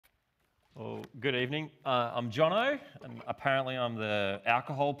Well, good evening. I'm Jono, and apparently I'm the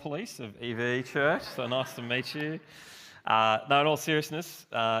alcohol police of EVE Church, so nice to meet you. No, in all seriousness,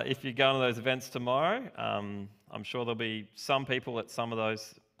 if you're going to those events tomorrow, I'm sure there'll be some people at some of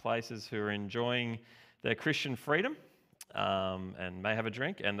those places who are enjoying their Christian freedom and may have a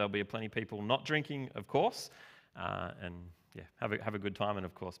drink, and there'll be plenty of people not drinking, of course, and yeah, have a good time, and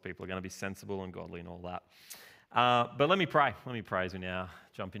of course people are going to be sensible and godly and all that. But let me pray. Let me pray as we now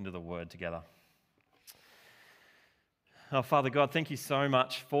jump into the Word together. Oh, Father God, thank you so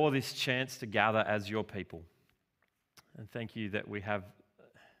much for this chance to gather as your people. And thank you that we have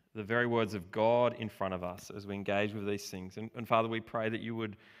the very words of God in front of us as we engage with these things. And Father, we pray that you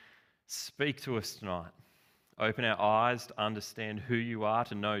would speak to us tonight. Open our eyes to understand who you are,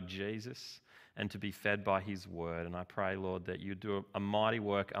 to know Jesus, and to be fed by his word. And I pray, Lord, that you do a mighty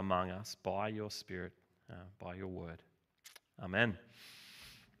work among us by your Spirit. By your word. Amen.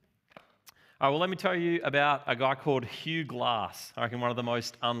 All right, well, let me tell you about a guy called Hugh Glass. I reckon one of the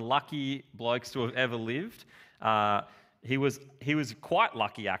most unlucky blokes to have ever lived. He was quite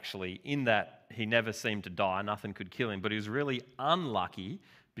lucky, actually, in that he never seemed to die. Nothing could kill him. But he was really unlucky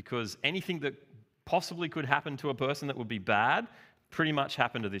because anything that possibly could happen to a person that would be bad pretty much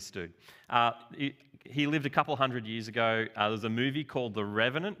happened to this dude. He lived a couple hundred years ago. There's a movie called The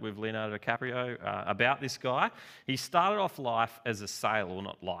Revenant with Leonardo DiCaprio about this guy. He started off life as a sailor, well,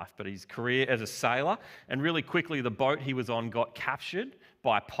 not life, but his career as a sailor. And really quickly, the boat he was on got captured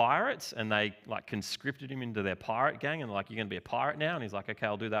by pirates, and they conscripted him into their pirate gang, and you're going to be a pirate now. And he's like, okay,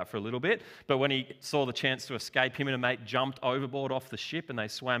 I'll do that for a little bit. But when he saw the chance to escape, him and a mate jumped overboard off the ship, and they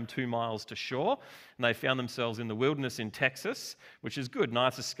swam 2 miles to shore, and they found themselves in the wilderness in Texas, which is good,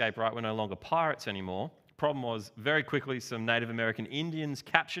 nice escape, right? We're no longer pirates anymore. Problem was, very quickly, some Native American Indians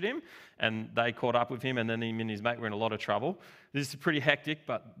captured him, and they caught up with him, and then him and his mate were in a lot of trouble. This is pretty hectic,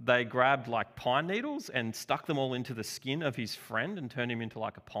 but they grabbed pine needles and stuck them all into the skin of his friend and turned him into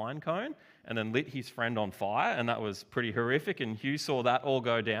a pine cone, and then lit his friend on fire, and that was pretty horrific. And Hugh saw that all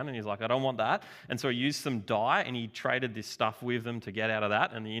go down, and he's like, I don't want that. And so he used some dye, and he traded this stuff with them to get out of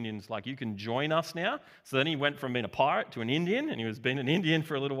that, and the Indians like, you can join us now. So then he went from being a pirate to an Indian, and he was being an Indian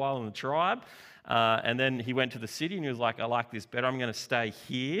for a little while in the tribe. And then he went to the city and he was like, I like this better, I'm going to stay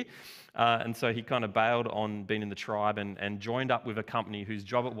here. And so he kind of bailed on being in the tribe and joined up with a company whose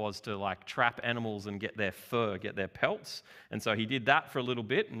job it was to trap animals and get their fur, get their pelts. And so he did that for a little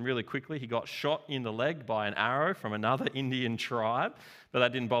bit, and really quickly he got shot in the leg by an arrow from another Indian tribe. But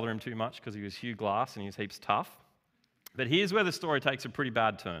that didn't bother him too much because he was Hugh Glass and he was heaps tough. But here's where the story takes a pretty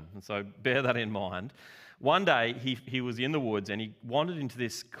bad turn, and so bear that in mind. One day, he was in the woods and he wandered into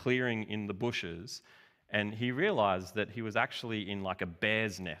this clearing in the bushes, and he realized that he was actually in a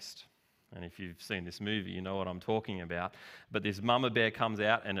bear's nest. And if you've seen this movie, you know what I'm talking about. But this mama bear comes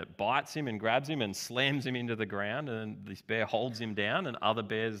out and it bites him and grabs him and slams him into the ground, and this bear holds him down, and other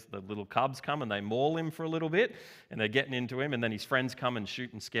bears, the little cubs, come and they maul him for a little bit, and they're getting into him, and then his friends come and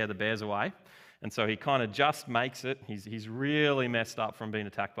shoot and scare the bears away. And so he kind of just makes it. He's really messed up from being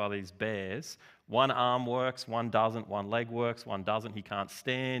attacked by these bears. One arm works, one doesn't, one leg works, one doesn't. He can't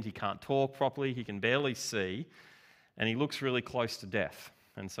stand, he can't talk properly, he can barely see, and he looks really close to death.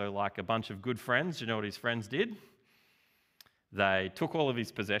 And so a bunch of good friends, you know what his friends did? They took all of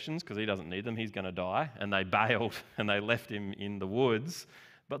his possessions, because he doesn't need them, he's going to die, and they bailed and they left him in the woods.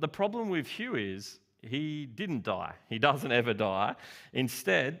 But the problem with Hugh is, he didn't die. He doesn't ever die.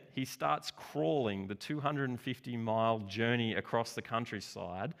 Instead, he starts crawling the 250-mile journey across the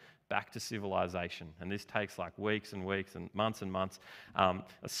countryside back to civilization. And this takes weeks and weeks and months. A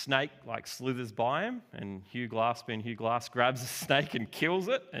snake slithers by him, and Hugh Glass, being Hugh Glass, grabs the snake and kills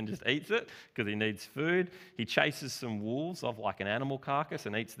it and just eats it because he needs food. He chases some wolves off an animal carcass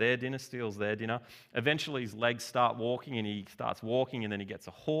and eats their dinner, steals their dinner. Eventually his legs start walking, and he starts walking, and then he gets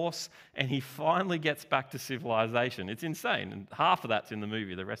a horse, and he finally gets back to civilization. It's insane, and half of that's in the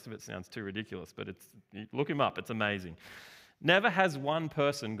movie. The rest of it sounds too ridiculous, but look him up, it's amazing. Never has one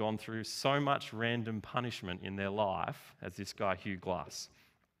person gone through so much random punishment in their life as this guy, Hugh Glass.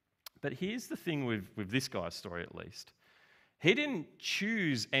 But here's the thing with this guy's story, at least. He didn't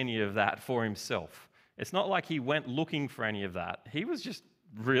choose any of that for himself. It's not like he went looking for any of that. He was just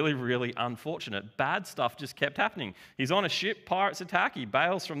really, really unfortunate. Bad stuff just kept happening. He's on a ship, pirates attack, he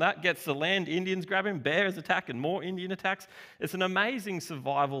bails from that, gets to land, Indians grab him, bears attack, and more Indian attacks. It's an amazing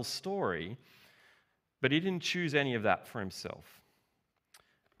survival story. But he didn't choose any of that for himself.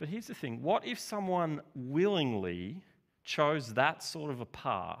 But here's the thing. What if someone willingly chose that sort of a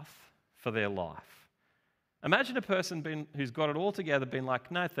path for their life? Imagine a person who's got it all together being like,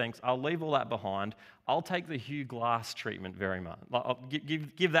 no thanks, I'll leave all that behind. I'll take the Hugh Glass treatment very much.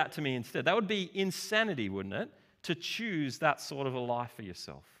 Give that to me instead. That would be insanity, wouldn't it? To choose that sort of a life for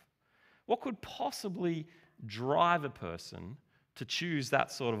yourself. What could possibly drive a person to choose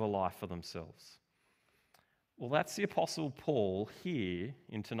that sort of a life for themselves? Well, that's the Apostle Paul here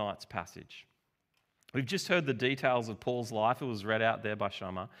in tonight's passage. We've just heard the details of Paul's life. It was read out there by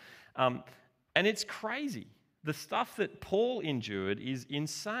Shama. And it's crazy. The stuff that Paul endured is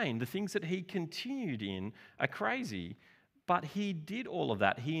insane. The things that he continued in are crazy. But he did all of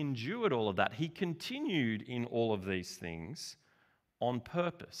that. He endured all of that. He continued in all of these things on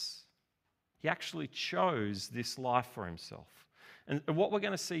purpose. He actually chose this life for himself. And what we're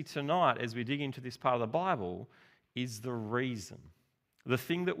going to see tonight as we dig into this part of the Bible is the reason, the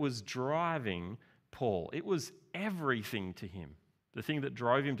thing that was driving Paul. It was everything to him. The thing that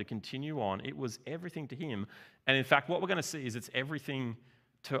drove him to continue on, it was everything to him. And in fact, what we're going to see is it's everything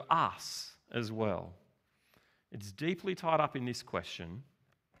to us as well. It's deeply tied up in this question: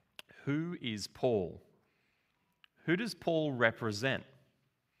 who is Paul? Who does Paul represent?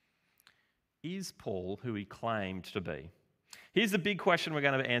 Is Paul who he claimed to be? Here's the big question we're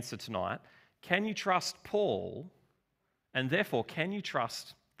going to answer tonight. Can you trust Paul? And therefore, can you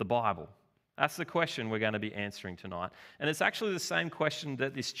trust the Bible? That's the question we're going to be answering tonight. And it's actually the same question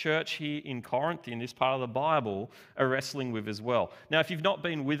that this church here in Corinth, in this part of the Bible, are wrestling with as well. Now, if you've not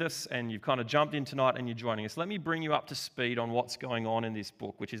been with us and you've kind of jumped in tonight and you're joining us, let me bring you up to speed on what's going on in this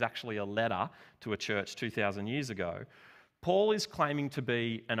book, which is actually a letter to a church 2,000 years ago. Paul is claiming to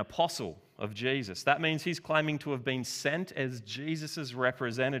be an apostle of Jesus. That means he's claiming to have been sent as Jesus'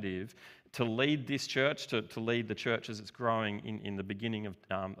 representative to lead this church, to lead the church as it's growing in the beginning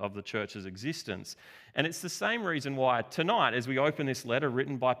of the church's existence. And it's the same reason why tonight, as we open this letter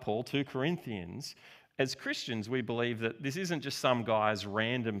written by Paul to Corinthians, as Christians, we believe that this isn't just some guy's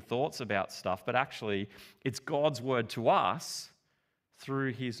random thoughts about stuff, but actually it's God's word to us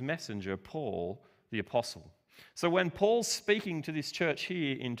through his messenger, Paul, the apostle. So when Paul's speaking to this church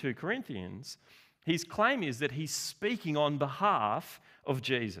here in 2 Corinthians, his claim is that he's speaking on behalf of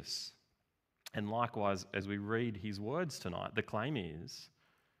Jesus. And likewise, as we read his words tonight, the claim is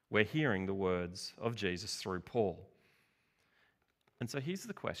we're hearing the words of Jesus through Paul. And so here's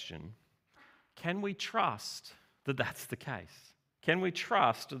the question: can we trust that that's the case? Can we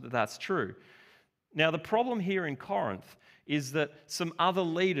trust that that's true? Now, the problem here in Corinth is that some other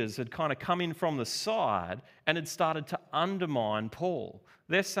leaders had kind of come in from the side and had started to undermine Paul.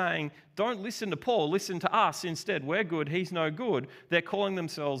 They're saying, don't listen to Paul, listen to us instead. We're good, he's no good. They're calling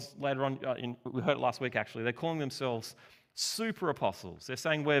themselves, later on, we heard it last week actually, they're calling themselves super apostles. They're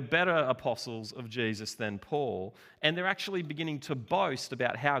saying we're better apostles of Jesus than Paul. And they're actually beginning to boast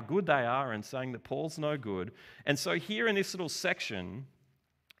about how good they are and saying that Paul's no good. And so here in this little section,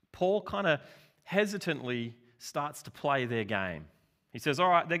 Paul kind of hesitantly starts to play their game. He says, all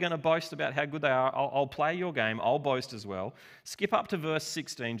right, they're going to boast about how good they are. I'll play your game. I'll boast as well. Skip up to verse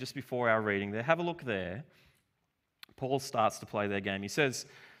 16 just before our reading there. Have a look there. Paul starts to play their game. He says,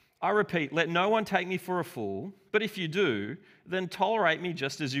 I repeat, let no one take me for a fool, but if you do, then tolerate me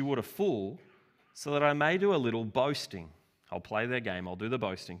just as you would a fool, so that I may do a little boasting. I'll play their game. I'll do the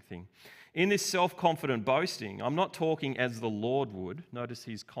boasting thing. In this self-confident boasting, I'm not talking as the Lord would. Notice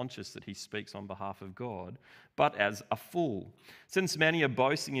he's conscious that he speaks on behalf of God, but as a fool. Since many are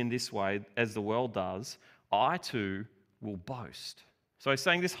boasting in this way, as the world does, I too will boast. So he's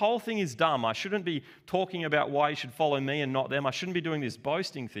saying this whole thing is dumb. I shouldn't be talking about why you should follow me and not them. I shouldn't be doing this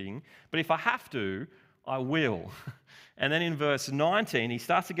boasting thing. But if I have to, I will. And then in verse 19, he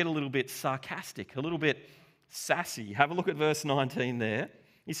starts to get a little bit sarcastic, a little bit sassy. Have a look at verse 19 there.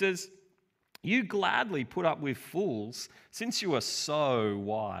 He says, you gladly put up with fools since you are so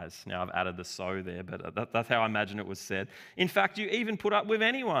wise. Now, I've added the so there, but that's how I imagine it was said. In fact, you even put up with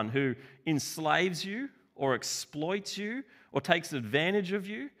anyone who enslaves you or exploits you or takes advantage of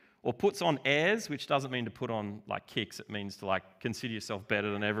you or puts on airs, which doesn't mean to put on like kicks. It means to like consider yourself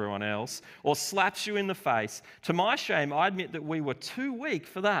better than everyone else, or slaps you in the face. To my shame, I admit that we were too weak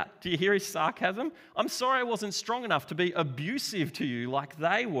for that. Do you hear his sarcasm? I'm sorry I wasn't strong enough to be abusive to you like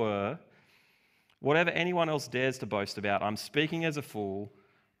they were. Whatever anyone else dares to boast about, I'm speaking as a fool,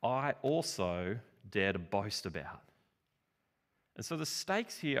 I also dare to boast about. And so the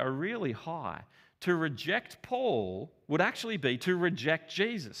stakes here are really high. To reject Paul would actually be to reject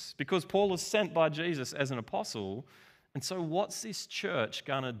Jesus, because Paul is sent by Jesus as an apostle. And so what's this church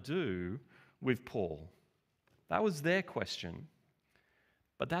going to do with Paul? That was their question.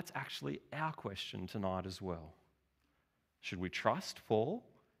 But that's actually our question tonight as well. Should we trust Paul?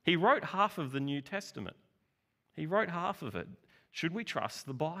 He wrote half of the New Testament. He wrote half of it. Should we trust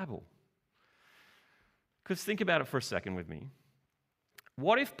the Bible? Because think about it for a second with me.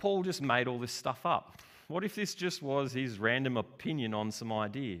 What if Paul just made all this stuff up? What if this just was his random opinion on some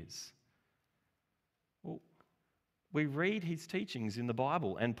ideas? Well, we read his teachings in the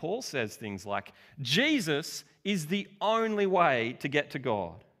Bible, and Paul says things like, Jesus is the only way to get to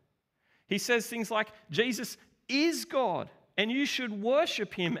God. He says things like, Jesus is God, and you should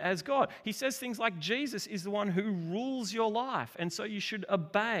worship him as God. He says things like, Jesus is the one who rules your life, and so you should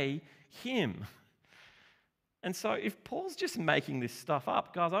obey him. And so if Paul's just making this stuff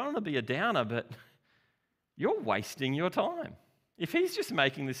up, guys, I don't want to be a downer, but you're wasting your time. If he's just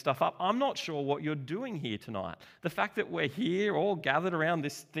making this stuff up, I'm not sure what you're doing here tonight. The fact that we're here all gathered around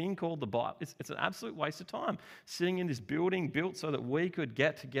this thing called the Bible, it's an absolute waste of time. Sitting in this building built so that we could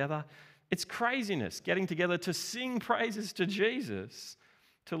get together. It's craziness, getting together to sing praises to Jesus,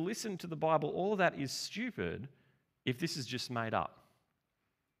 to listen to the Bible. All of that is stupid if this is just made up.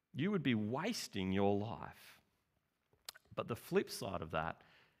 You would be wasting your life. But the flip side of that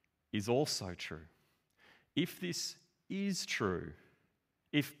is also true. If this is true,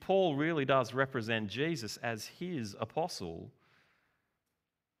 if Paul really does represent Jesus as his apostle,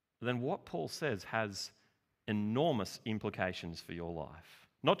 then what Paul says has enormous implications for your life.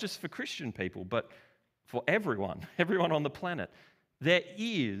 Not just for Christian people, but for everyone on the planet. There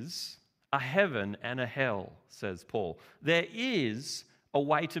is a heaven and a hell, says Paul. There is a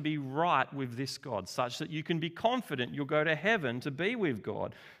way to be right with this God, such that you can be confident you'll go to heaven to be with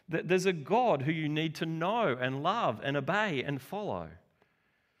God. There's a God who you need to know and love and obey and follow.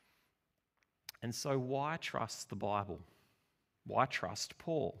 And so why trust the Bible? Why trust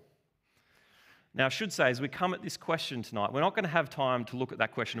Paul? Now, I should say, as we come at this question tonight, we're not going to have time to look at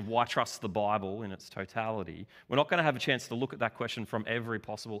that question of why trust the Bible in its totality. We're not going to have a chance to look at that question from every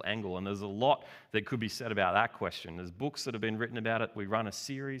possible angle, and there's a lot that could be said about that question. There's books that have been written about it. We run a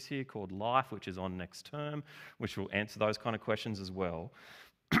series here called Life, which is on next term, which will answer those kind of questions as well.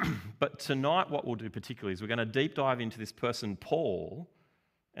 But tonight, what we'll do particularly is we're going to deep dive into this person, Paul,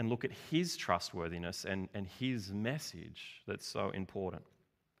 and look at his trustworthiness and his message that's so important.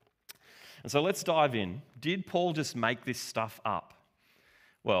 And so let's dive in. Did Paul just make this stuff up?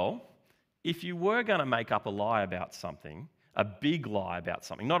 Well, if you were going to make up a lie about something, a big lie about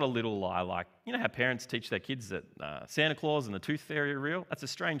something, not a little lie like, you know how parents teach their kids that Santa Claus and the tooth fairy are real? That's a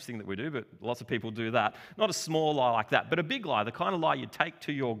strange thing that we do, but lots of people do that. Not a small lie like that, but a big lie, the kind of lie you take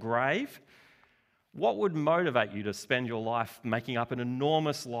to your grave. What would motivate you to spend your life making up an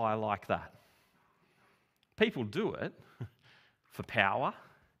enormous lie like that? People do it for power,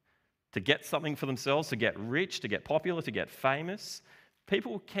 to get something for themselves, to get rich, to get popular, to get famous.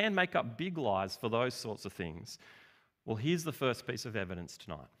 People can make up big lies for those sorts of things. Well, here's the first piece of evidence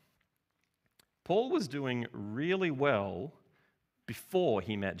tonight. Paul was doing really well before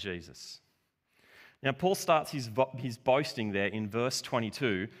he met Jesus. Now, Paul starts his boasting there in verse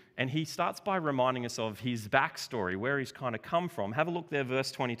 22, and he starts by reminding us of his backstory, where he's kind of come from. Have a look there, verse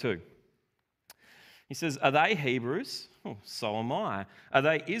 22. He says, are they Hebrews? Oh, so am I. Are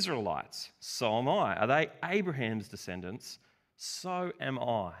they Israelites? So am I. Are they Abraham's descendants? So am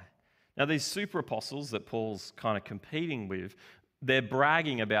I. Now, these super apostles that Paul's kind of competing with, they're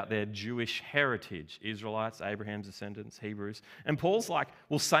bragging about their Jewish heritage. Israelites, Abraham's descendants, Hebrews. And Paul's like,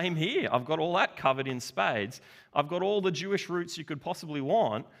 well, same here. I've got all that covered in spades. I've got all the Jewish roots you could possibly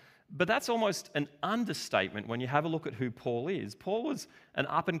want. But that's almost an understatement when you have a look at who Paul is. Paul was an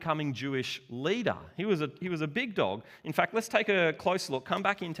up-and-coming Jewish leader. He was a big dog. In fact, let's take a close look. Come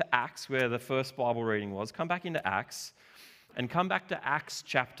back into Acts, where the first Bible reading was. Come back into Acts, and come back to Acts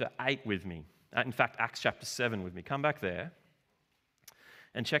chapter 8 with me. In fact, Acts chapter 7 with me. Come back there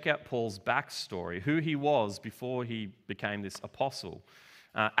and check out Paul's backstory, who he was before he became this apostle.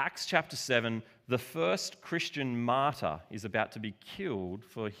 Acts chapter 7, the first Christian martyr is about to be killed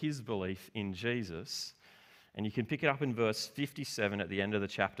for his belief in Jesus. And you can pick it up in verse 57 at the end of the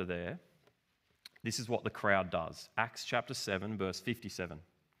chapter there. This is what the crowd does. Acts chapter 7, verse 57.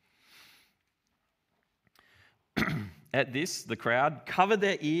 At this, the crowd covered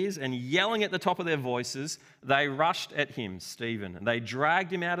their ears and yelling at the top of their voices, they rushed at him, Stephen, and they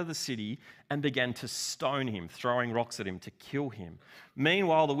dragged him out of the city and began to stone him, throwing rocks at him to kill him.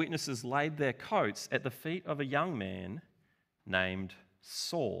 Meanwhile, the witnesses laid their coats at the feet of a young man named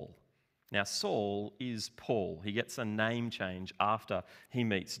Saul. Now, Saul is Paul. He gets a name change after he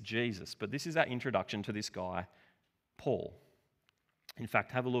meets Jesus. But this is our introduction to this guy, Paul. In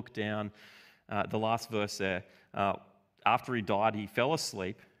fact, have a look down the last verse there. After he died, he fell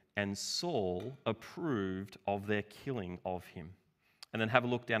asleep, and Saul approved of their killing of him. And then have a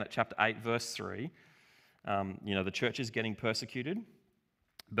look down at chapter 8, verse 3. The church is getting persecuted.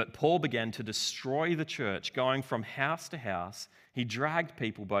 But Paul began to destroy the church, going from house to house. He dragged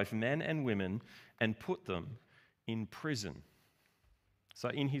people, both men and women, and put them in prison. So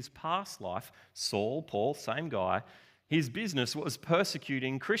in his past life, Saul, Paul, same guy, his business was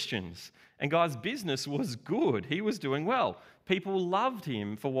persecuting Christians. And God's business was good. He was doing well. People loved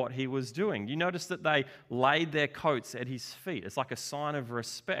him for what he was doing. You notice that they laid their coats at his feet. It's like a sign of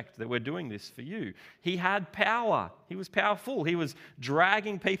respect that we're doing this for you. He had power. He was powerful. He was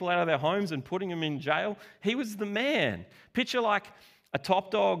dragging people out of their homes and putting them in jail. He was the man. Picture like a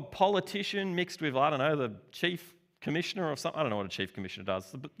top dog politician mixed with, the chief commissioner or something. I don't know what a chief commissioner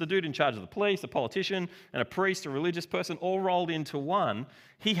does. The dude in charge of the police, a politician, and a priest, a religious person, all rolled into one.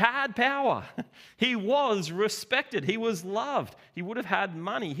 He had power. He was respected. He was loved. He would have had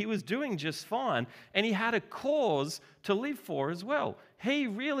money. He was doing just fine. And he had a cause to live for as well. He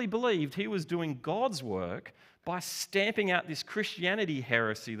really believed he was doing God's work by stamping out this Christianity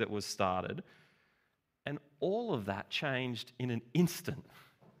heresy that was started. And all of that changed in an instant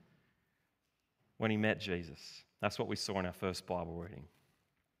when he met Jesus. That's what we saw in our first Bible reading.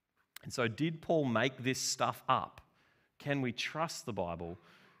 And so did Paul make this stuff up? Can we trust the Bible?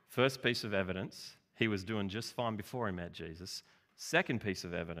 First piece of evidence, he was doing just fine before he met Jesus. Second piece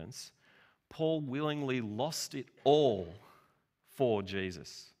of evidence, Paul willingly lost it all for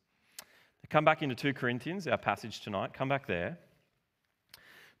Jesus. Come back into 2 Corinthians, our passage tonight. Come back there.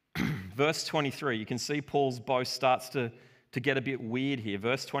 Verse 23, you can see Paul's boast starts to get a bit weird here.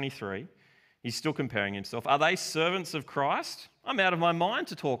 Verse 23. He's still comparing himself. Are they servants of Christ? I'm out of my mind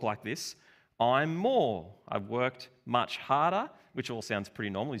to talk like this. I'm more. I've worked much harder, which all sounds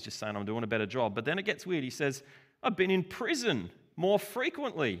pretty normal. He's just saying I'm doing a better job. But then it gets weird. He says, I've been in prison more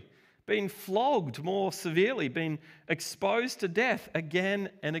frequently, been flogged more severely, been exposed to death again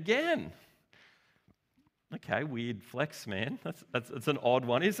and again. Okay, weird flex, man. That's an odd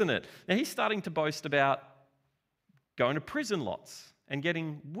one, isn't it? Now he's starting to boast about going to prison lots and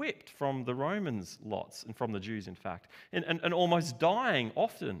getting whipped from the Romans lots, and from the Jews, in fact, and almost dying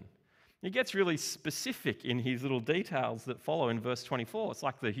often. He gets really specific in his little details that follow in verse 24. It's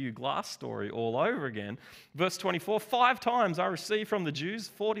like the Hugh Glass story all over again. Verse 24, 5 times I received from the Jews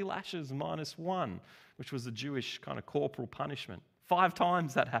 40 lashes minus 1, which was the Jewish kind of corporal punishment. 5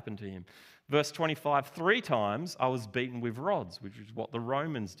 times that happened to him. Verse 25, 3 times I was beaten with rods, which is what the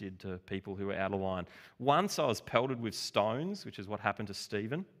Romans did to people who were out of line. Once I was pelted with stones, which is what happened to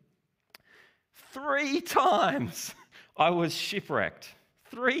Stephen. 3 times I was shipwrecked.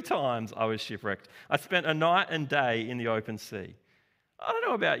 3 times I was shipwrecked. I spent a night and day in the open sea. I don't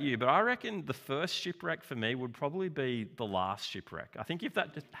know about you, but I reckon the first shipwreck for me would probably be the last shipwreck. I think if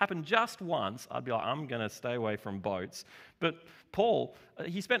that just happened just once, I'd be like, I'm going to stay away from boats. But Paul,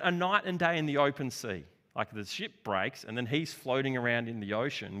 he spent a night and day in the open sea. Like the ship breaks and then he's floating around in the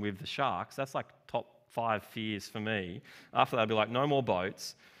ocean with the sharks. That's like top 5 fears for me. After that, I'd be like, no more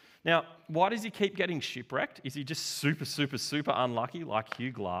boats. Now, why does he keep getting shipwrecked? Is he just super, super, super unlucky like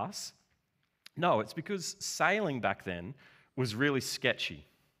Hugh Glass? No, it's because sailing back then was really sketchy.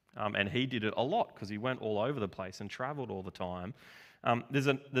 And he did it a lot because he went all over the place and traveled all the time. There's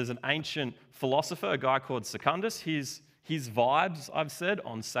an ancient philosopher, a guy called Secundus. His vibes, I've said,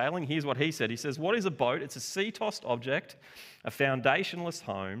 on sailing, here's what he said. He says, what is a boat? It's a sea-tossed object, a foundationless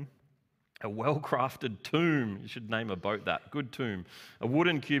home, a well-crafted tomb. You should name a boat that. Good tomb. A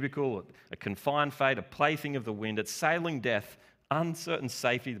wooden cubicle, a confined fate, a plaything of the wind. It's sailing death, uncertain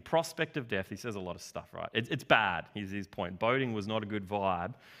safety, the prospect of death. He says a lot of stuff, right? It's bad, is his point. Boating was not a good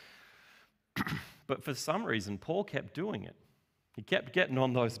vibe. But for some reason, Paul kept doing it. He kept getting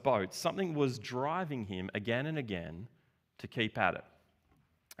on those boats. Something was driving him again and again to keep at it.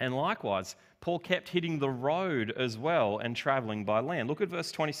 And likewise, Paul kept hitting the road as well and traveling by land. Look at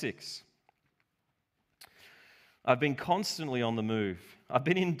verse 26. I've been constantly on the move. I've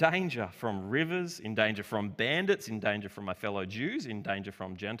been in danger from rivers, in danger from bandits, in danger from my fellow Jews, in danger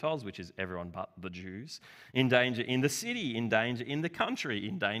from Gentiles, which is everyone but the Jews, in danger in the city, in danger in the country,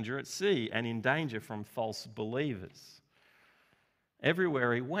 in danger at sea, and in danger from false believers.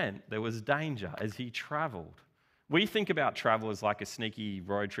 Everywhere he went, there was danger as he travelled. We think about travel as like a sneaky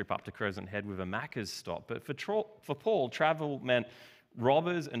road trip up to Crescent Head with a Macca's stop, but for Paul, travel meant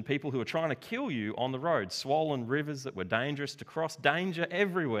robbers and people who were trying to kill you on the road, swollen rivers that were dangerous to cross, danger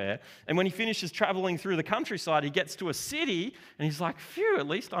everywhere. And when he finishes traveling through the countryside, he gets to a city and he's like, phew, at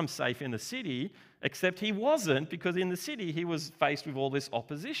least I'm safe in the city. Except he wasn't, because in the city he was faced with all this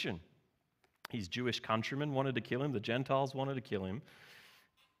opposition. His Jewish countrymen wanted to kill him, the Gentiles wanted to kill him.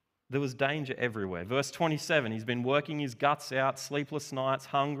 There was danger everywhere. Verse 27, he's been working his guts out, sleepless nights,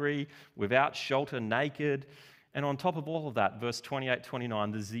 hungry, without shelter, naked. And on top of all of that, verse 28,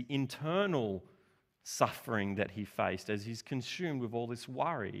 29, there's the internal suffering that he faced as he's consumed with all this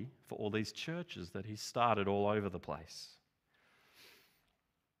worry for all these churches that he's started all over the place.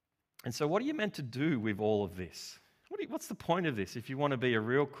 And so what are you meant to do with all of this? What's the point of this? If you want to be a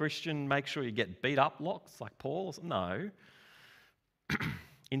real Christian, make sure you get beat up lots like Paul? No.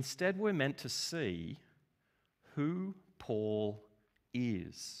 Instead, we're meant to see who Paul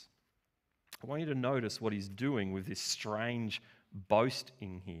is. I want you to notice what he's doing with this strange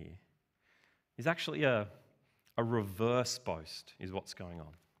boasting here. He's actually a reverse boast is what's going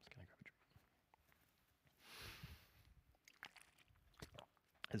on.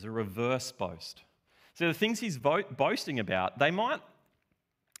 There's a reverse boast. So the things he's boasting about, they might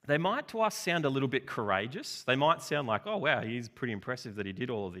to us sound a little bit courageous. They might sound like, oh wow, he's pretty impressive that he did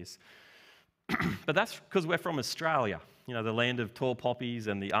all of this. But that's because we're from Australia, the land of tall poppies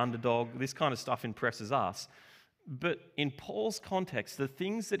and the underdog. This kind of stuff impresses us. But in Paul's context, the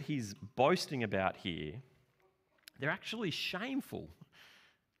things that he's boasting about here, they're actually shameful.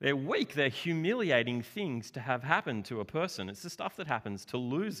 They're weak, they're humiliating things to have happen to a person. It's the stuff that happens to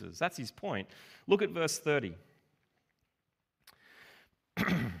losers. That's his point. Look at verse 30.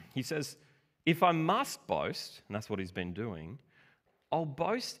 He says, if I must boast, and that's what he's been doing, I'll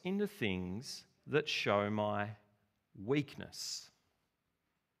boast in the things that show my weakness.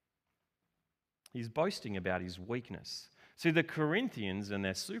 He's boasting about his weakness. See, the Corinthians and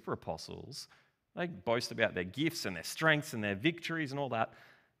their super apostles, they boast about their gifts and their strengths and their victories and all that.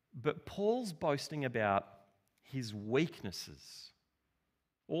 But Paul's boasting about his weaknesses,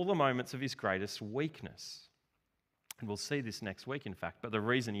 all the moments of his greatest weakness. And we'll see this next week, in fact. But the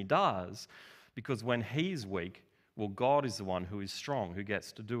reason he does, because when he's weak, well, God is the one who is strong, who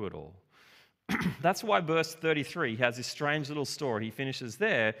gets to do it all. That's why verse 33 has this strange little story. He finishes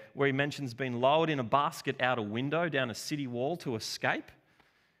there where he mentions being lowered in a basket out a window down a city wall to escape.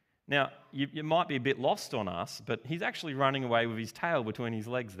 Now, you might be a bit lost on us, but he's actually running away with his tail between his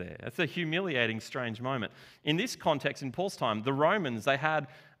legs there. It's a humiliating, strange moment. In this context, in Paul's time, the Romans, they had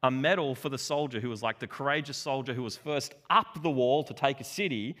a medal for the soldier who was like the courageous soldier who was first up the wall to take a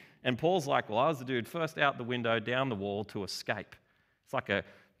city. And Paul's like, well, I was the dude first out the window, down the wall to escape. It's like a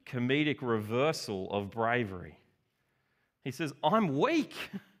comedic reversal of bravery. He says, I'm weak.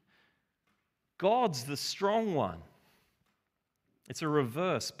 God's the strong one. It's a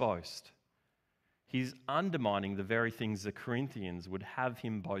reverse boast. He's undermining the very things the Corinthians would have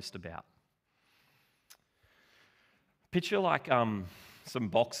him boast about. Picture like some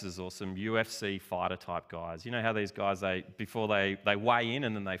boxers or some UFC fighter type guys. You know how these guys, before they weigh in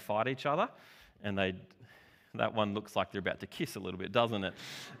and then they fight each other, and that one looks like they're about to kiss a little bit, doesn't it?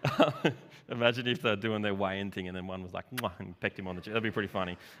 Imagine if they're doing their weigh-in thing and then one was like, mwah, and pecked him on the cheek. That'd be pretty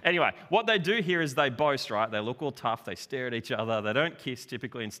funny. Anyway, what they do here is they boast, right? They look all tough. They stare at each other. They don't kiss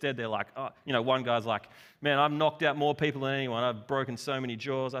typically. Instead, they're like, one guy's like, man, I've knocked out more people than anyone. I've broken so many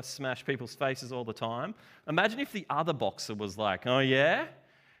jaws. I've smashed people's faces all the time. Imagine if the other boxer was like, oh yeah?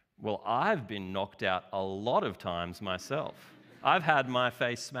 Well, I've been knocked out a lot of times myself. I've had my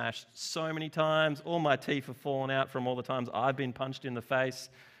face smashed so many times. All my teeth have fallen out from all the times I've been punched in the face.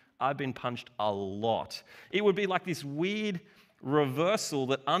 I've been punched a lot. It would be like this weird reversal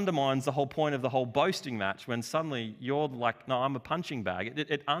that undermines the whole point of the whole boasting match when suddenly you're like, no, I'm a punching bag.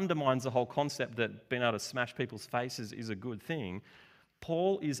 It undermines the whole concept that being able to smash people's faces is a good thing.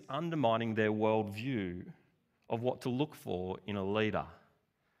 Paul is undermining their worldview of what to look for in a leader.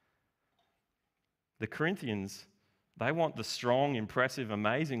 The Corinthians, they want the strong, impressive,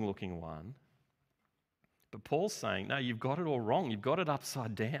 amazing-looking one. But Paul's saying, no, you've got it all wrong. You've got it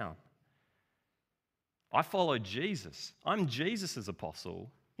upside down. I follow Jesus. I'm Jesus'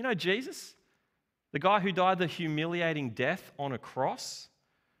 apostle. You know Jesus? The guy who died the humiliating death on a cross?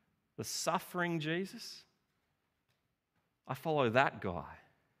 The suffering Jesus? I follow that guy.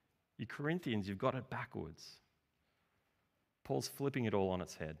 You Corinthians, you've got it backwards. Paul's flipping it all on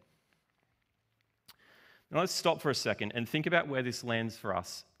its head. Now let's stop for a second and think about where this lands for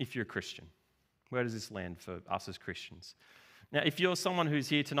us if you're a Christian. Where does this land for us as Christians? Now, if you're someone who's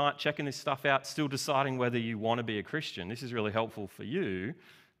here tonight checking this stuff out, still deciding whether you want to be a Christian, this is really helpful for you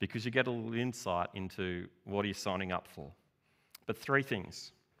because you get a little insight into what you're signing up for. But three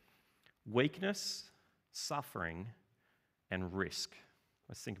things: weakness, suffering, and risk.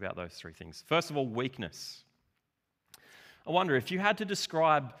 Let's think about those three things. First of all, weakness. I wonder, if you had to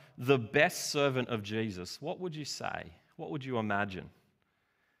describe the best servant of Jesus, what would you say? What would you imagine?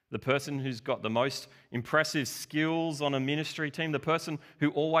 the person who's got the most impressive skills on a ministry team, the person who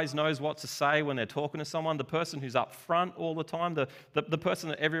always knows what to say when they're talking to someone, the person who's up front all the time, the person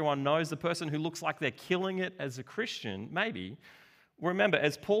that everyone knows, the person who looks like they're killing it as a Christian, maybe. Remember,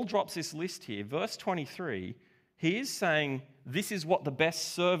 as Paul drops this list here, verse 23, he is saying this is what the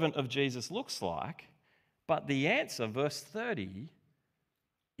best servant of Jesus looks like, but the answer, verse 30,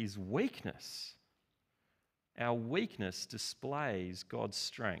 is weakness. Our weakness displays God's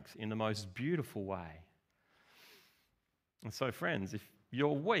strength in the most beautiful way. And so, friends, if you're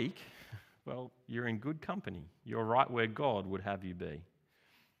weak, well, you're in good company. You're right where God would have you be.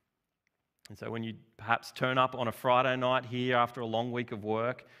 And so when you perhaps turn up on a Friday night here after a long week of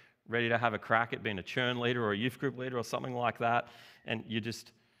work, ready to have a crack at being a churn leader or a youth group leader or something like that, and you're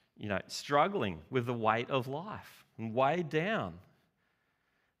just, struggling with the weight of life and weighed down,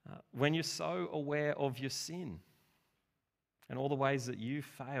 when you're so aware of your sin and all the ways that you've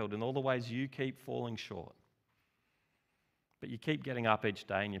failed and all the ways you keep falling short, but you keep getting up each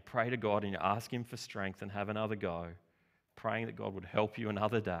day and you pray to God and you ask Him for strength and have another go, praying that God would help you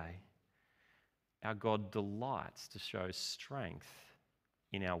another day, our God delights to show strength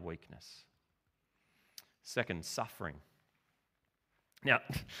in our weakness. Second, suffering. Now,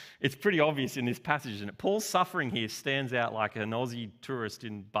 it's pretty obvious in this passage, isn't it? Paul's suffering here stands out like an Aussie tourist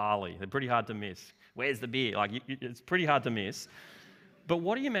in Bali. They're pretty hard to miss. Where's the beer? It's pretty hard to miss. But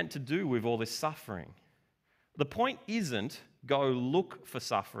what are you meant to do with all this suffering? The point isn't go look for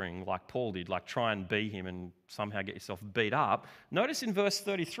suffering like Paul did, like try and be him and somehow get yourself beat up. Notice in verse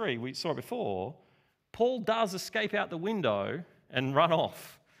 33, we saw it before, Paul does escape out the window and run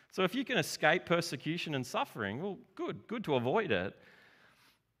off. So if you can escape persecution and suffering, well, good to avoid it.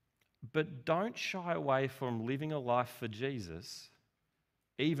 But don't shy away from living a life for Jesus,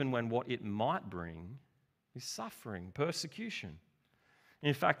 even when what it might bring is suffering, persecution.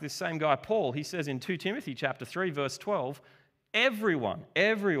 In fact, this same guy, Paul, he says in 2 Timothy chapter 3, verse 12,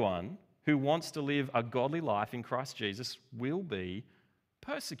 everyone who wants to live a godly life in Christ Jesus will be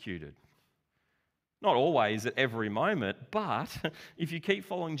persecuted. Not always at every moment, but if you keep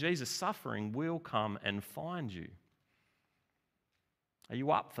following Jesus, suffering will come and find you. Are you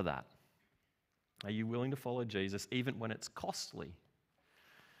up for that? Are you willing to follow Jesus even when it's costly?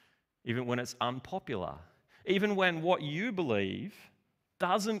 Even when it's unpopular? Even when what you believe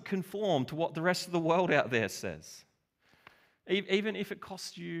doesn't conform to what the rest of the world out there says? Even if it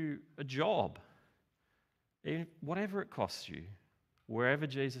costs you a job? Whatever it costs you, wherever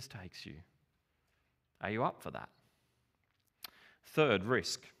Jesus takes you. Are you up for that? Third,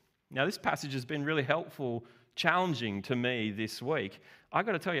 risk. Now, this passage has been really helpful, challenging to me this week. I've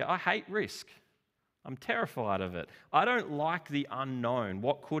got to tell you, I hate risk. I'm terrified of it. I don't like the unknown,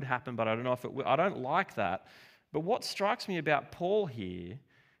 what could happen, but I don't know if it will. I don't like that. But what strikes me about Paul here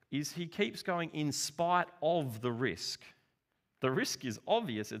is he keeps going in spite of the risk. The risk is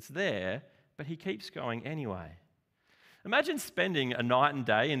obvious, it's there, but he keeps going anyway. Imagine spending a night and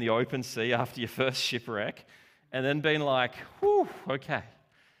day in the open sea after your first shipwreck and then being like, whew, okay,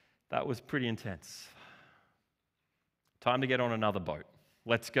 that was pretty intense. Time to get on another boat.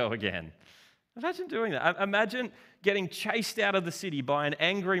 Let's go again. Imagine doing that. Imagine getting chased out of the city by an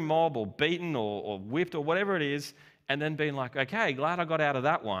angry mob or beaten or whipped or whatever it is, and then being like, okay, glad I got out of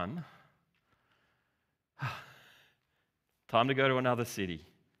that one. Time to go to another city.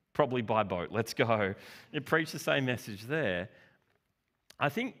 Probably by boat. Let's go. You preach the same message there. I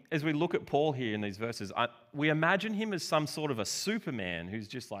think as we look at Paul here in these verses, we imagine him as some sort of a Superman who's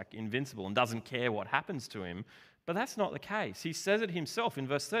just like invincible and doesn't care what happens to him. But that's not the case. He says it himself in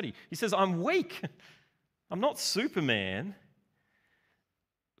verse 30. He says, I'm weak. I'm not Superman.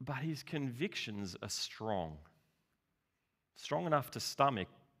 But his convictions are strong. Strong enough to stomach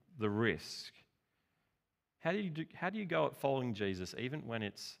the risk. How do you go at following Jesus even when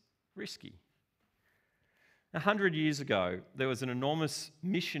it's risky? 100 years ago, there was an enormous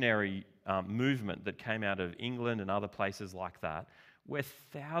missionary movement that came out of England and other places like that, where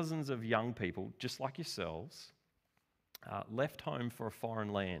thousands of young people, just like yourselves, left home for a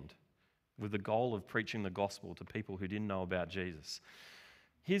foreign land with the goal of preaching the gospel to people who didn't know about Jesus.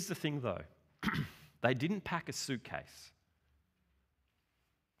 Here's the thing though, they didn't pack a suitcase.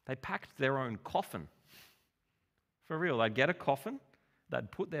 They packed their own coffin. For real, they'd get a coffin, they'd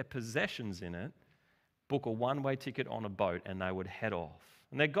put their possessions in it, book a one-way ticket on a boat, and they would head off.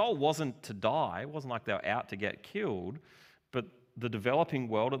 And their goal wasn't to die, it wasn't like they were out to get killed, but the developing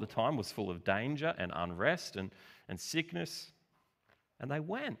world at the time was full of danger and unrest and sickness, and they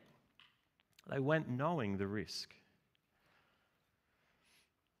went. They went knowing the risk.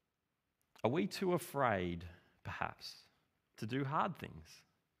 Are we too afraid, perhaps, to do hard things?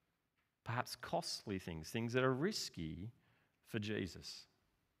 perhaps costly things, things that are risky for Jesus.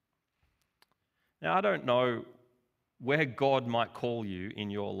 Now, I don't know where God might call you in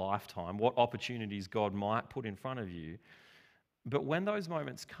your lifetime, what opportunities God might put in front of you. But when those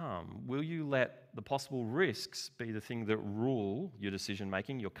moments come, will you let the possible risks be the thing that rule your decision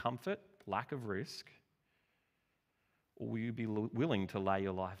making, your comfort, lack of risk? Or will you be willing to lay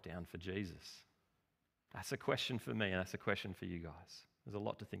your life down for Jesus? That's a question for me, and that's a question for you guys. There's a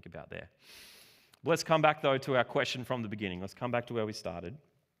lot to think about there. Let's come back, though, to our question from the beginning. Let's come back to where we started.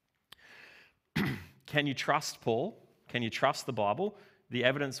 Can you trust Paul? Can you trust the Bible? The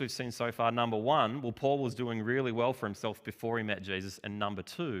evidence we've seen so far, number one, well, Paul was doing really well for himself before he met Jesus. And number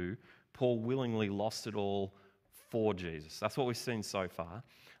two, Paul willingly lost it all for Jesus. That's what we've seen so far.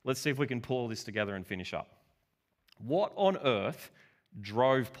 Let's see if we can pull all this together and finish up. What on earth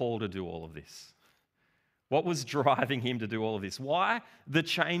drove Paul to do all of this? What was driving him to do all of this? Why the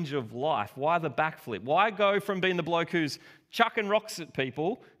change of life? Why the backflip? Why go from being the bloke who's chucking rocks at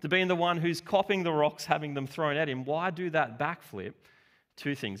people to being the one who's copying the rocks, having them thrown at him? Why do that backflip?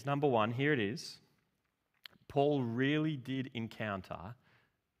 Two things. Number one, here it is. Paul really did encounter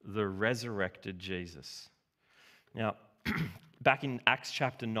the resurrected Jesus. Now, back in Acts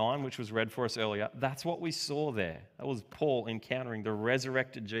chapter 9, which was read for us earlier, that's what we saw there. That was Paul encountering the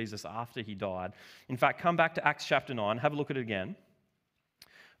resurrected Jesus after he died. In fact, come back to Acts chapter 9, have a look at it again.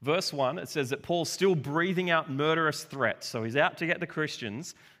 Verse 1, it says that Paul's still breathing out murderous threats. So he's out to get the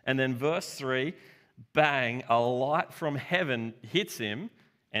Christians. And then verse 3, bang, a light from heaven hits him,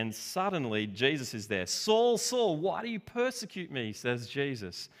 and suddenly Jesus is there. Saul, Saul, why do you persecute me, says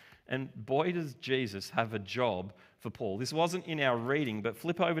Jesus. And boy, does Jesus have a job for Paul. This wasn't in our reading, but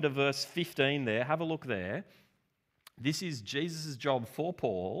flip over to verse 15 there. Have a look there. This is Jesus' job for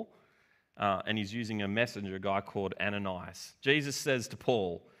Paul, and he's using a messenger, a guy called Ananias. Jesus says to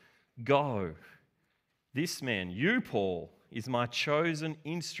Paul, go. This man, you, Paul, is my chosen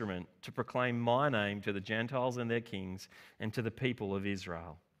instrument to proclaim my name to the Gentiles and their kings and to the people of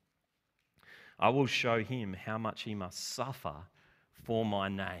Israel. I will show him how much he must suffer for my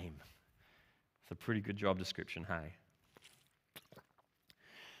name. It's a pretty good job description, hey?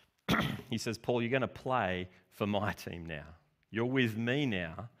 He says, Paul, you're going to play for my team now. You're with me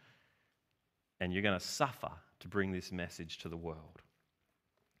now, and you're going to suffer to bring this message to the world.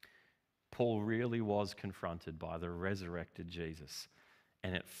 Paul really was confronted by the resurrected Jesus,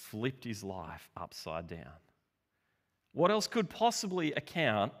 and it flipped his life upside down. What else could possibly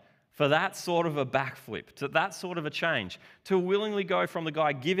account for that sort of a backflip, to that sort of a change, to willingly go from the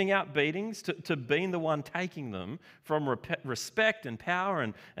guy giving out beatings to being the one taking them, from respect and power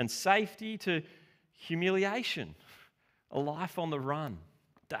and safety to humiliation, a life on the run,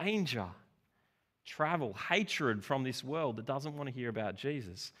 danger, travel, hatred from this world that doesn't want to hear about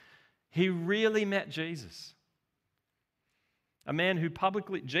Jesus. He really met Jesus. A man who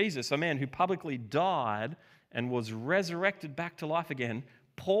publicly died and was resurrected back to life again.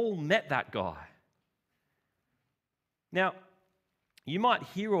 Paul met that guy. Now, you might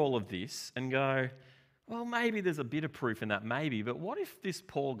hear all of this and go, well, maybe there's a bit of proof in that, maybe, but what if this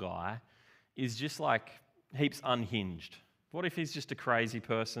Paul guy is just like heaps unhinged? What if he's just a crazy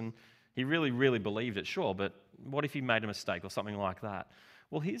person? He really, really believed it, sure, but what if he made a mistake or something like that?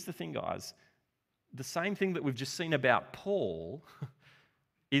 Well, here's the thing, guys. The same thing that we've just seen about Paul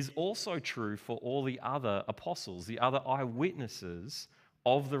is also true for all the other apostles, the other eyewitnesses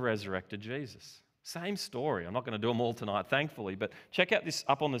of the resurrected Jesus. Same story. I'm not going to do them all tonight, thankfully, but check out this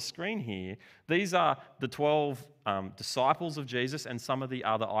up on the screen here. These are the 12 disciples of Jesus and some of the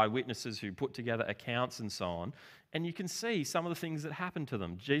other eyewitnesses who put together accounts and so on. And you can see some of the things that happened to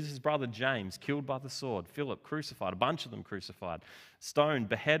them. Jesus' brother James, killed by the sword. Philip, crucified. A bunch of them crucified. Stoned,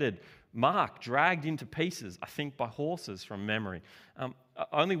 beheaded. Mark, dragged into pieces, I think by horses from memory.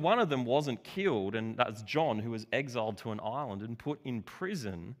 Only one of them wasn't killed, and that's John, who was exiled to an island and put in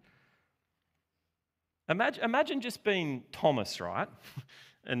prison. Imagine just being Thomas, right?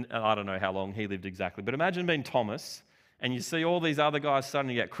 And I don't know how long he lived exactly, but imagine being Thomas, and you see all these other guys starting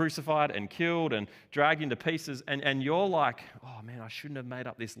to get crucified and killed and dragged into pieces, and you're like, oh man, I shouldn't have made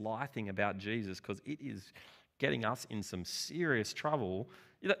up this lie thing about Jesus because it is getting us in some serious trouble.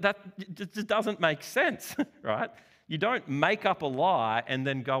 That just doesn't make sense, right? You don't make up a lie and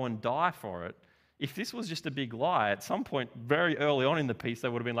then go and die for it. If this was just a big lie, at some point very early on in the piece, they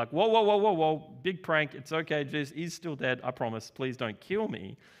would have been like, whoa, whoa, whoa, whoa, whoa, big prank, it's okay, Jesus is still dead, I promise, please don't kill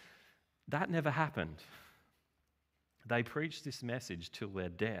me. That never happened. They preached this message till their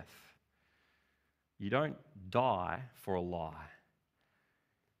death. You don't die for a lie.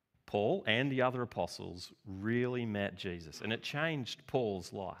 Paul and the other apostles really met Jesus, and it changed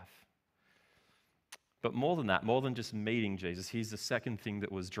Paul's life. But more than that, more than just meeting Jesus, here's the second thing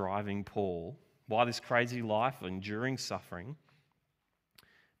that was driving Paul. Why this crazy life, enduring suffering?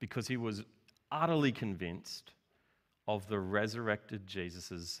 Because he was utterly convinced of the resurrected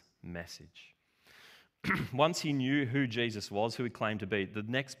Jesus' message. Once he knew who Jesus was, who he claimed to be, the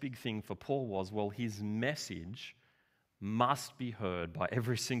next big thing for Paul was, well, his message must be heard by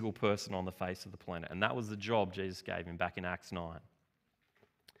every single person on the face of the planet. And that was the job Jesus gave him back in Acts 9.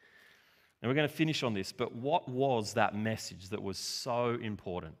 And we're going to finish on this, but what was that message that was so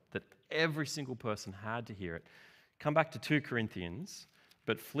important that every single person had to hear it? Come back to 2 Corinthians,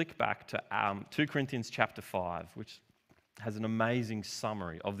 but flick back to 2 Corinthians chapter 5, which has an amazing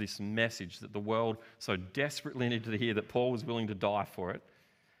summary of this message that the world so desperately needed to hear that Paul was willing to die for it.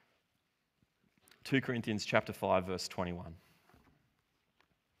 2 Corinthians chapter 5, verse 21.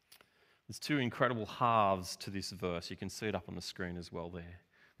 There's two incredible halves to this verse. You can see it up on the screen as well there.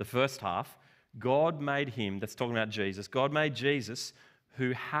 The first half, God made him, that's talking about Jesus, God made Jesus,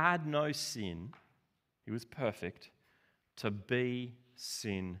 who had no sin, he was perfect, to be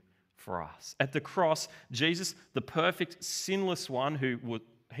sin for us. At the cross, Jesus, the perfect, sinless one,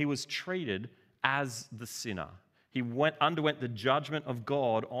 he was treated as the sinner. He underwent the judgment of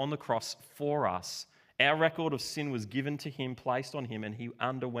God on the cross for us. Our record of sin was given to him, placed on him, and he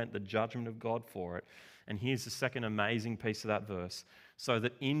underwent the judgment of God for it. And here's the second amazing piece of that verse. So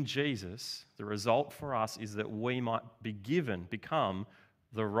that in Jesus, the result for us is that we might become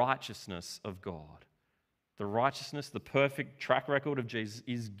the righteousness of God. The righteousness, the perfect track record of Jesus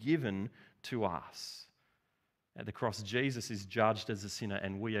is given to us. At the cross, Jesus is judged as a sinner,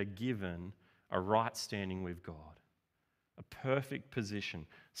 and we are given a right standing with God. A perfect position.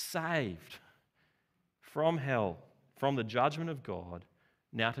 Saved from hell, from the judgment of God,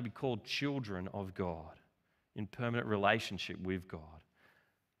 now to be called children of God in permanent relationship with God.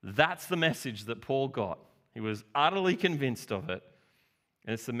 That's the message that Paul got. He was utterly convinced of it.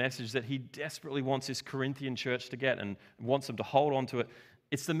 And it's the message that he desperately wants his Corinthian church to get and wants them to hold on to it.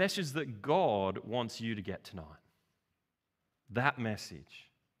 It's the message that God wants you to get tonight. That message.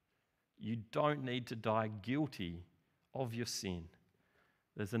 You don't need to die guilty of your sin.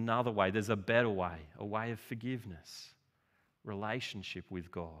 There's another way. There's a better way. A way of forgiveness. Relationship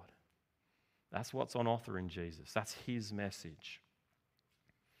with God. That's what's on offer in Jesus. That's his message.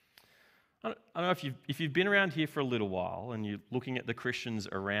 I don't know if you've been around here for a little while and you're looking at the Christians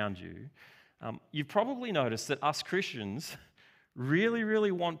around you, you've probably noticed that us Christians really,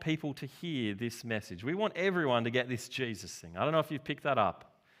 really want people to hear this message. We want everyone to get this Jesus thing. I don't know if you've picked that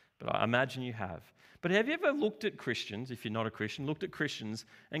up, but I imagine you have. But have you ever looked at Christians, if you're not a Christian, looked at Christians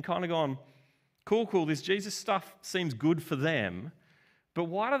and kind of gone, cool, this Jesus stuff seems good for them, but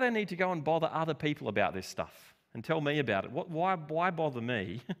why do they need to go and bother other people about this stuff and tell me about it? Why bother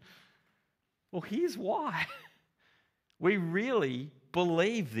me? Well, here's why. We really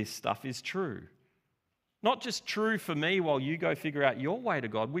believe this stuff is true. Not just true for me while you go figure out your way to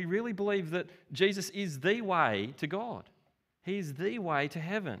God. We really believe that Jesus is the way to God. He's the way to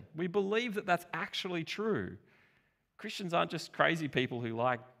heaven. We believe that that's actually true. Christians aren't just crazy people who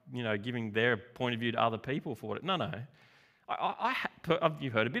like, giving their point of view to other people for it. No.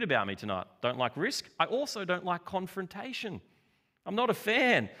 You've heard a bit about me tonight. Don't like risk. I also don't like confrontation. I'm not a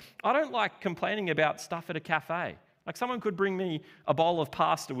fan. I don't like complaining about stuff at a cafe. Like someone could bring me a bowl of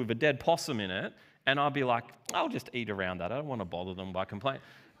pasta with a dead possum in it, and I'd be like, I'll just eat around that. I don't want to bother them by complaining.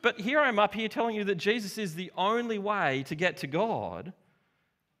 But here I'm up here telling you that Jesus is the only way to get to God.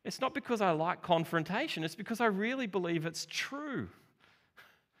 It's not because I like confrontation. It's because I really believe it's true.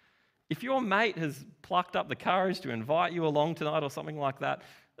 If your mate has plucked up the courage to invite you along tonight or something like that,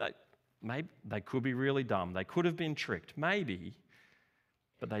 maybe they could be really dumb. They could have been tricked, maybe.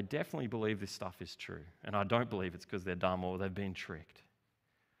 But they definitely believe this stuff is true. And I don't believe it's because they're dumb or they've been tricked.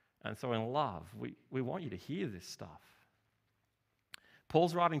 And so in love, we want you to hear this stuff.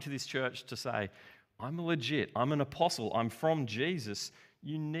 Paul's writing to this church to say, I'm legit, I'm an apostle, I'm from Jesus.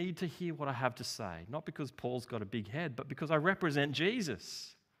 You need to hear what I have to say. Not because Paul's got a big head, but because I represent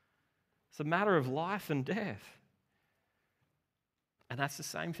Jesus. It's a matter of life and death. And that's the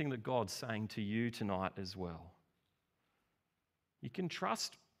same thing that God's saying to you tonight as well. You can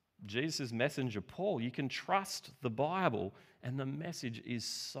trust Jesus' messenger, Paul. You can trust the Bible, and the message is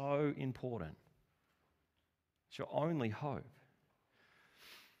so important. It's your only hope.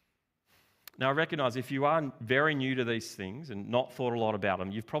 Now, I recognize if you are very new to these things and not thought a lot about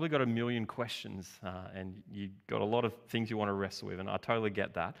them, you've probably got a million questions and you've got a lot of things you want to wrestle with, and I totally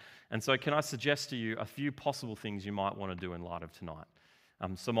get that. And so can I suggest to you a few possible things you might want to do in light of tonight?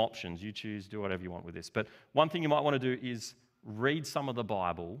 Some options. You choose, do whatever you want with this. But one thing you might want to do is read some of the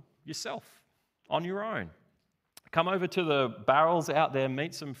Bible yourself on your own. Come over to the barrels out there,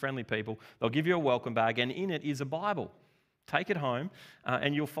 meet some friendly people. They'll give you a welcome bag, and in it is a Bible. Take it home,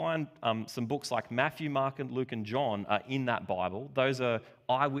 and you'll find some books like Matthew, Mark, and Luke, and John are in that Bible. Those are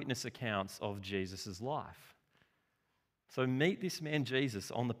eyewitness accounts of Jesus' life. So meet this man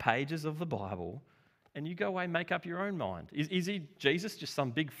Jesus on the pages of the Bible, and you go away and make up your own mind. Is he Jesus just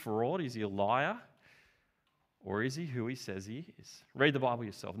some big fraud? Is he a liar? Or is he who he says he is? Read the Bible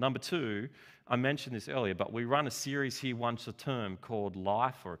yourself. Number 2, I mentioned this earlier, but we run a series here once a term called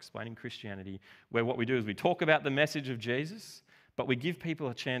Life or Explaining Christianity, where what we do is we talk about the message of Jesus, but we give people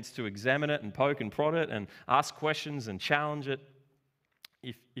a chance to examine it and poke and prod it and ask questions and challenge it.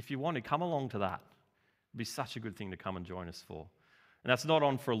 If you want to, come along to that. It'd be such a good thing to come and join us for. And that's not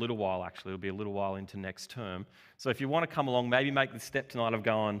on for a little while, actually. It'll be a little while into next term. So if you want to come along, maybe make the step tonight of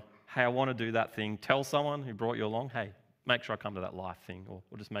going, hey, I want to do that thing. Tell someone who brought you along, hey, make sure I come to that life thing, or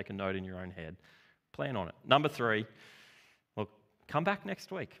just make a note in your own head. Plan on it. Number 3, well, come back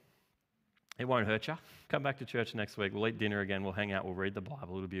next week. It won't hurt you. Come back to church next week. We'll eat dinner again. We'll hang out. We'll read the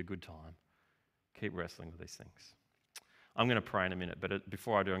Bible. It'll be a good time. Keep wrestling with these things. I'm going to pray in a minute, but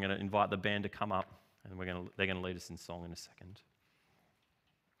before I do, I'm going to invite the band to come up, and they're going to lead us in song in a second.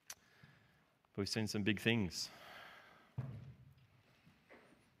 We've seen some big things.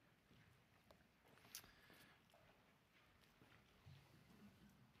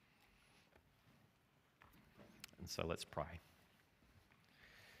 And so let's pray.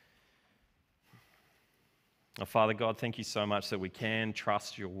 Oh, Father God, thank you so much that we can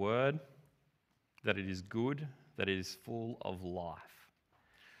trust your word, that it is good, that it is full of life.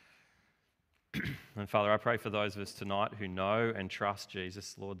 And Father, I pray for those of us tonight who know and trust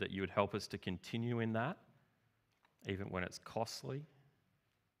Jesus, Lord, that you would help us to continue in that, even when it's costly,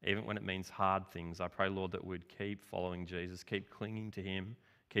 even when it means hard things. I pray, Lord, that we'd keep following Jesus, keep clinging to him,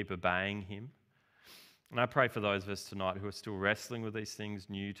 keep obeying him. And I pray for those of us tonight who are still wrestling with these things,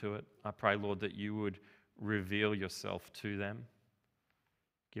 new to it. I pray, Lord, that you would reveal yourself to them.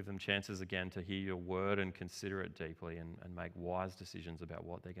 Give them chances again to hear your word and consider it deeply and make wise decisions about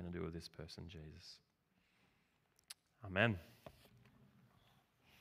what they're going to do with this person, Jesus. Amen.